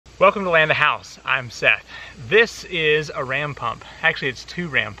Welcome to Land the House. I'm Seth. This is a ram pump. Actually, it's two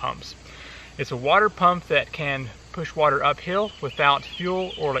ram pumps. It's a water pump that can push water uphill without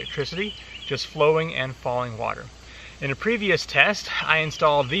fuel or electricity, just flowing and falling water. In a previous test, I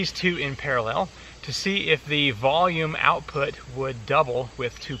installed these two in parallel to see if the volume output would double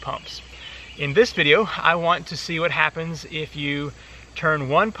with two pumps. In this video, I want to see what happens if you turn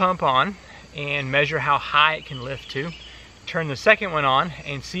one pump on and measure how high it can lift to, turn the second one on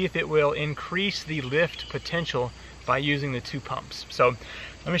and see if it will increase the lift potential by using the two pumps. So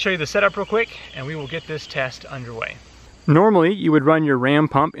let me show you the setup real quick and we will get this test underway. Normally you would run your ram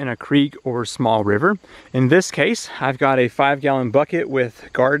pump in a creek or small river. In this case, I've got a 5-gallon bucket with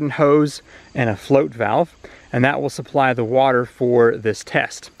garden hose and a float valve, and that will supply the water for this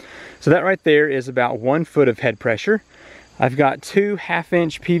test. So that right there is about 1 foot of head pressure. I've got two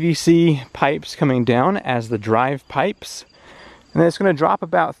 1/2-inch PVC pipes coming down as the drive pipes. And then it's going to drop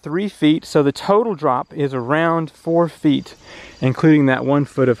about 3 feet, so the total drop is around 4 feet, including that 1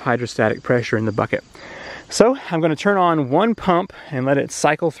 foot of hydrostatic pressure in the bucket. So I'm going to turn on one pump and let it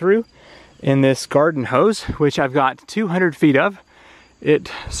cycle through in this garden hose, which I've got 200 feet of. It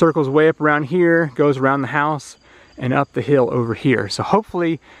circles way up around here, goes around the house, and up the hill over here. So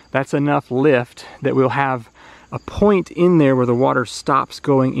hopefully that's enough lift that we'll have a point in there where the water stops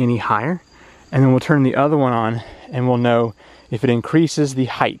going any higher. And then we'll turn the other one on and we'll know if it increases the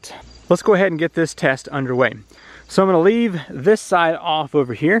height. Let's go ahead and get this test underway. So I'm going to leave this side off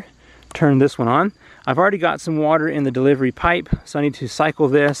over here, turn this one on. I've already got some water in the delivery pipe, so I need to cycle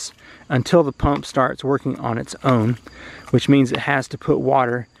this until the pump starts working on its own, which means it has to put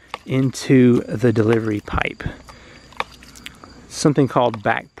water into the delivery pipe. Something called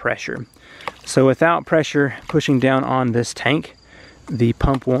back pressure. So without pressure pushing down on this tank, the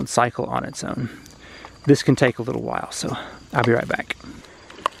pump won't cycle on its own. This can take a little while, so I'll be right back.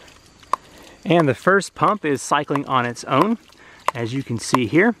 And the first pump is cycling on its own, as you can see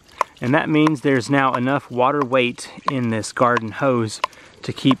here. And that means there's now enough water weight in this garden hose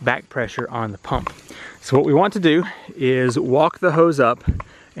to keep back pressure on the pump. So what we want to do is walk the hose up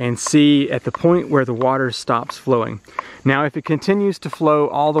and see at the point where the water stops flowing. Now if it continues to flow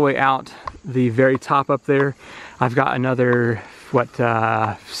all the way out the very top up there, I've got another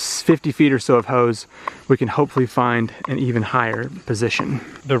 50 feet or so of hose. We can hopefully find an even higher position.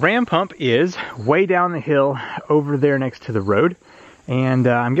 The ram pump is way down the hill over there next to the road, and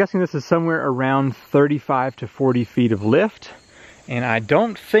I'm guessing this is somewhere around 35 to 40 feet of lift, and I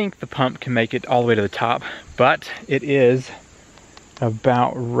don't think the pump can make it all the way to the top, but it is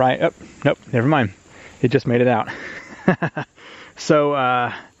about right up. Nope, never mind, it just made it out. So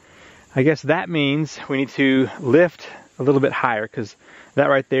I guess that means we need to lift a little bit higher, because that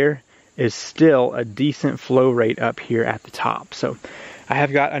right there is still a decent flow rate up here at the top. So I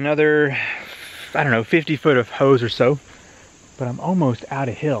have got another, I don't know, 50 foot of hose or so, but I'm almost out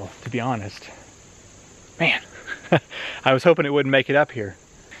of hill, to be honest. Man, I was hoping it wouldn't make it up here.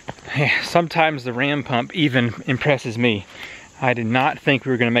 Sometimes the ram pump even impresses me. I did not think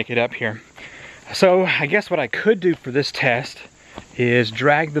we were going to make it up here. So I guess what I could do for this test is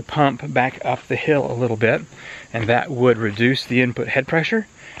drag the pump back up the hill a little bit, and that would reduce the input head pressure,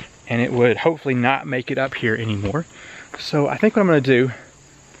 and it would hopefully not make it up here anymore. So I think what I'm going to do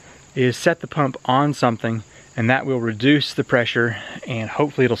is set the pump on something, and that will reduce the pressure, and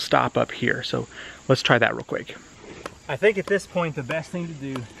hopefully it'll stop up here. So let's try that real quick. I think at this point the best thing to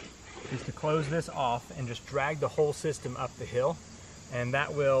do is to close this off and just drag the whole system up the hill, and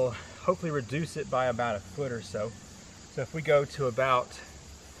that will hopefully reduce it by about 1 foot or so. So if we go to about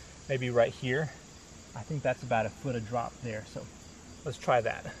maybe right here, I think that's about 1 foot of drop there. So let's try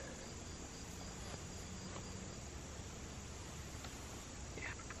that.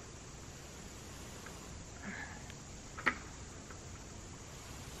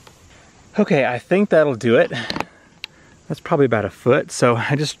 Okay, I think that'll do it. That's probably about 1 foot. So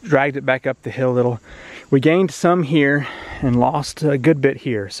I just dragged it back up the hill a little. We gained some here and lost a good bit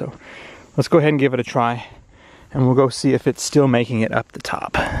here. So let's go ahead and give it a try, and we'll go see if it's still making it up the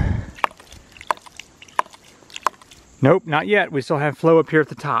top. Nope, not yet. We still have flow up here at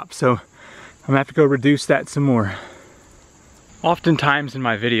the top, so I'm gonna have to go reduce that some more. Oftentimes in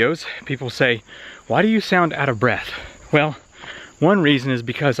my videos, people say, why do you sound out of breath? Well, one reason is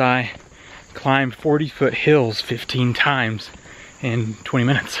because I climbed 40-foot hills 15 times in 20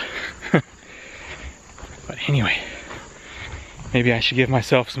 minutes. But anyway, maybe I should give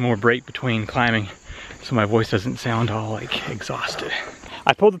myself some more break between climbing so my voice doesn't sound all like exhausted.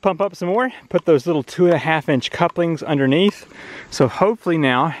 I pulled the pump up some more, put those little 2.5-inch couplings underneath. So hopefully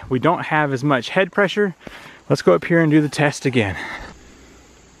now we don't have as much head pressure. Let's go up here and do the test again.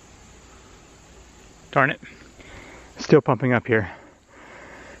 Darn it. Still pumping up here.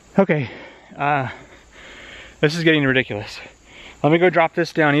 Okay, this is getting ridiculous. Let me go drop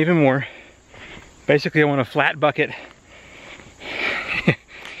this down even more. Basically, I want a flat bucket.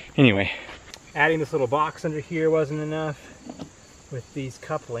 Anyway, adding this little box under here wasn't enough with these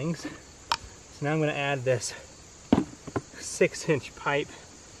couplings. So now I'm gonna add this 6-inch pipe.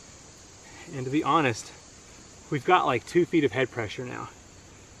 And to be honest, we've got like 2 feet of head pressure now.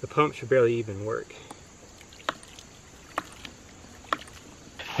 The pump should barely even work.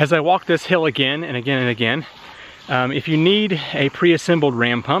 As I walk this hill again and again and again, if you need a pre-assembled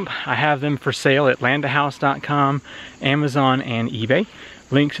ram pump, I have them for sale at landahouse.com, Amazon, and eBay.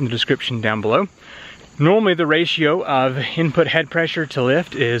 Links in the description down below. Normally the ratio of input head pressure to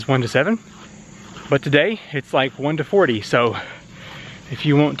lift is 1:7, but today it's like 1:40. So if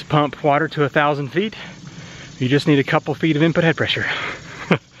you want to pump water to 1,000 feet, you just need a couple feet of input head pressure.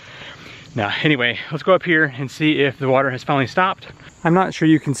 Now, anyway, let's go up here and see if the water has finally stopped. I'm not sure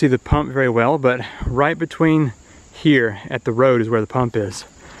you can see the pump very well, but right between here at the road is where the pump is.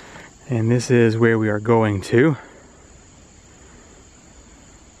 And this is where we are going to.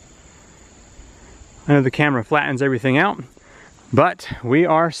 I know the camera flattens everything out, but we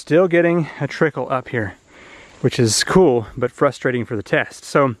are still getting a trickle up here, which is cool, but frustrating for the test.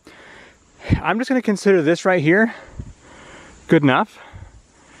 So I'm just gonna consider this right here good enough.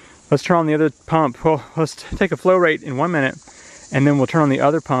 Let's turn on the other pump. Well, let's take a flow rate in 1 minute, and then we'll turn on the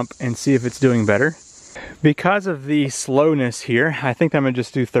other pump and see if it's doing better. Because of the slowness here, I think I'm gonna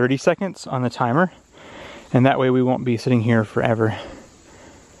just do 30 seconds on the timer, and that way we won't be sitting here forever.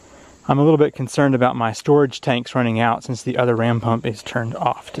 I'm a little bit concerned about my storage tanks running out since the other ram pump is turned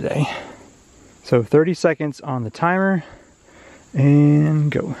off today. So 30 seconds on the timer,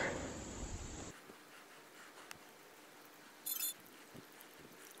 and go.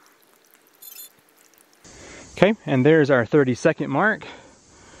 Okay, and there's our 30-second mark.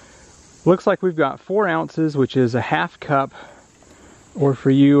 Looks like we've got 4 ounces, which is a half cup, or for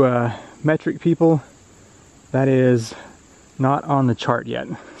you metric people, that is not on the chart yet.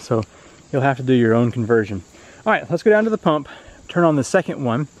 So you'll have to do your own conversion. All right, let's go down to the pump, turn on the second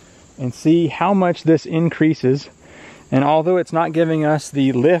one, and see how much this increases. And although it's not giving us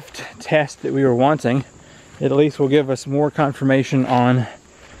the lift test that we were wanting, it at least will give us more confirmation on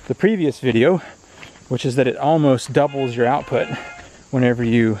the previous video, which is that it almost doubles your output whenever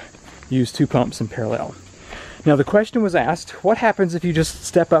you use 2 pumps in parallel. Now the question was asked, what happens if you just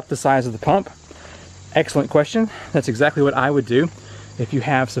step up the size of the pump? Excellent question. That's exactly what I would do if you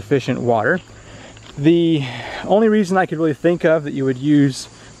have sufficient water. The only reason I could really think of that you would use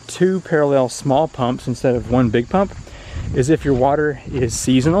 2 parallel small pumps instead of 1 big pump is if your water is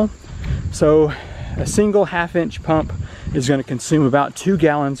seasonal. So a single 1/2-inch pump is going to consume about 2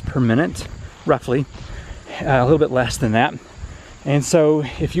 gallons per minute, roughly, a little bit less than that. And so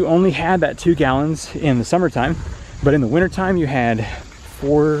if you only had that 2 gallons in the summertime, but in the wintertime you had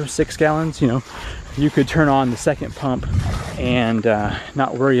 4 or 6 gallons, you know, you could turn on the second pump and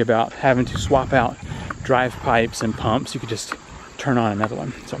not worry about having to swap out drive pipes and pumps. You could just turn on another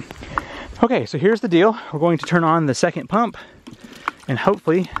one. So, okay, so here's the deal. We're going to turn on the second pump, and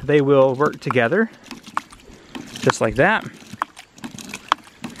hopefully they will work together, just like that.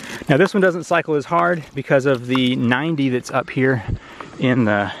 Now this one doesn't cycle as hard because of the 90 that's up here in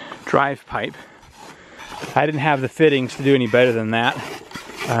the drive pipe. I didn't have the fittings to do any better than that.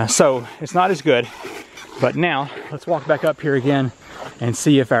 So it's not as good. But now let's walk back up here again and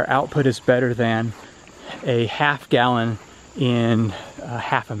see if our output is better than a 1/2 gallon in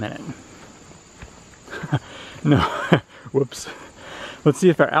half a minute. No, whoops. Let's see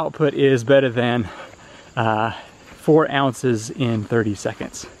if our output is better than 4 ounces in 30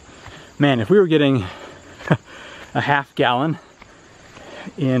 seconds. Man, if we were getting a 1/2 gallon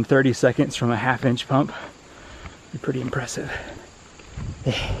in 30 seconds from a 1/2-inch pump, it'd be pretty impressive.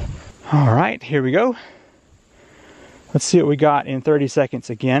 All right, here we go. Let's see what we got in 30 seconds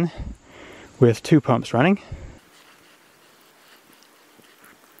again with 2 pumps running.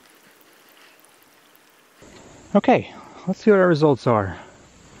 Okay, let's see what our results are.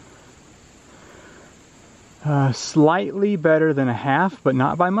 Slightly better than a 1/2, but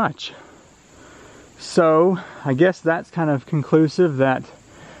not by much. So I guess that's kind of conclusive that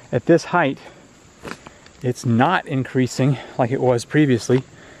at this height, it's not increasing like it was previously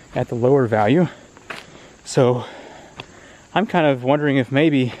at the lower value. So I'm kind of wondering if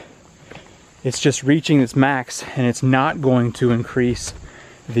maybe it's just reaching its max and it's not going to increase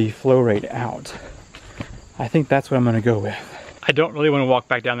the flow rate out. I think that's what I'm gonna go with. I don't really want to walk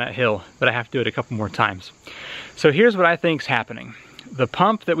back down that hill, but I have to do it a couple more times. So here's what I think's happening. The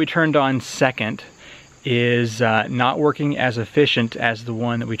pump that we turned on second is not working as efficient as the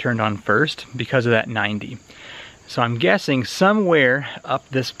one that we turned on first because of that 90. So I'm guessing somewhere up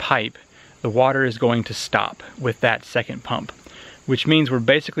this pipe the water is going to stop with that second pump, which means we're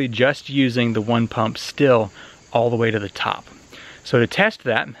basically just using the one pump still all the way to the top. So to test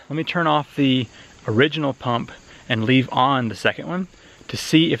that, let me turn off the original pump and leave on the second one to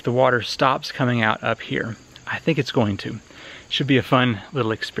see if the water stops coming out up here. I think it's going to. Should be a fun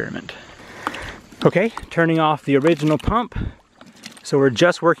little experiment. Okay, turning off the original pump. So we're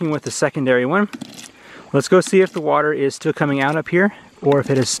just working with the secondary one. Let's go see if the water is still coming out up here or if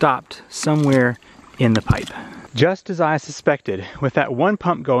it has stopped somewhere in the pipe. Just as I suspected, with that one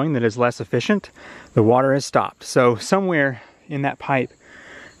pump going that is less efficient, the water has stopped. So somewhere in that pipe,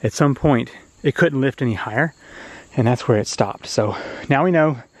 at some point, it couldn't lift any higher, and that's where it stopped. So now we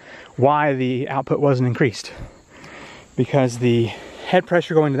know why the output wasn't increased. Because the head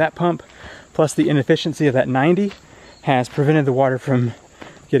pressure going to that pump, plus the inefficiency of that 90, has prevented the water from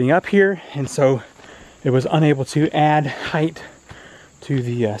getting up here, and so it was unable to add height to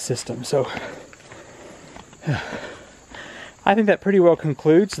the system. So I think that pretty well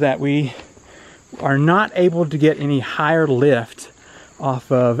concludes that we are not able to get any higher lift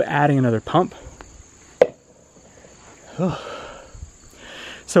off of adding another pump.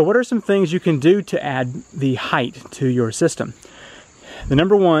 So what are some things you can do to add the height to your system? The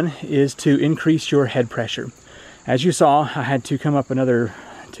number one is to increase your head pressure. As you saw, I had to come up another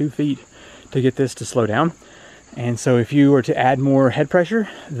 2 feet to get this to slow down. And so if you were to add more head pressure,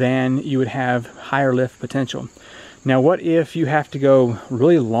 then you would have higher lift potential. Now what if you have to go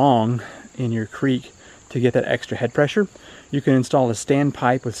really long in your creek to get that extra head pressure? You can install a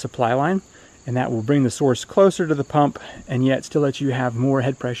standpipe with supply line, and that will bring the source closer to the pump and yet still let you have more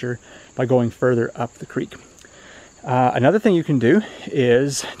head pressure by going further up the creek. Another thing you can do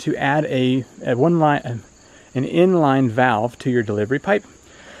is to add an inline valve to your delivery pipe.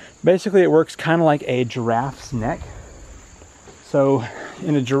 Basically, it works kind of like a giraffe's neck. So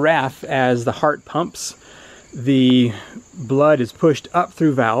in a giraffe, as the heart pumps, the blood is pushed up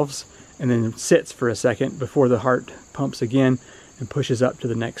through valves and then sits for a second before the heart pumps again and pushes up to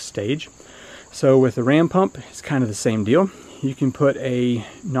the next stage. So with the ram pump, it's kind of the same deal. You can put a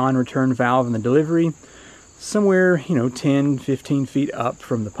non-return valve in the delivery somewhere, 10, 15 feet up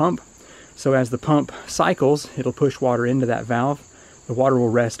from the pump. So as the pump cycles, it'll push water into that valve. The water will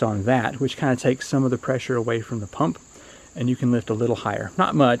rest on that, which kind of takes some of the pressure away from the pump, and you can lift a little higher.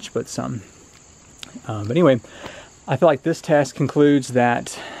 Not much, but some. But anyway, I feel like this test concludes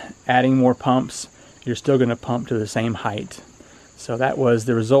that adding more pumps, you're still going to pump to the same height. So that was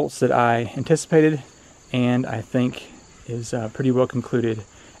the results that I anticipated, and I think is pretty well concluded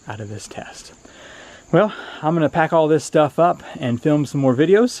out of this test. Well, I'm going to pack all this stuff up and film some more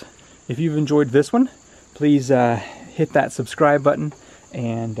videos. If you've enjoyed this one, please hit that subscribe button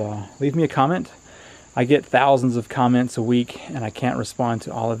and leave me a comment. I get thousands of comments a week and I can't respond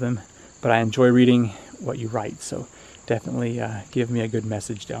to all of them, but I enjoy reading what you write, so definitely give me a good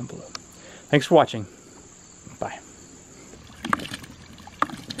message down below. Thanks for watching. Bye.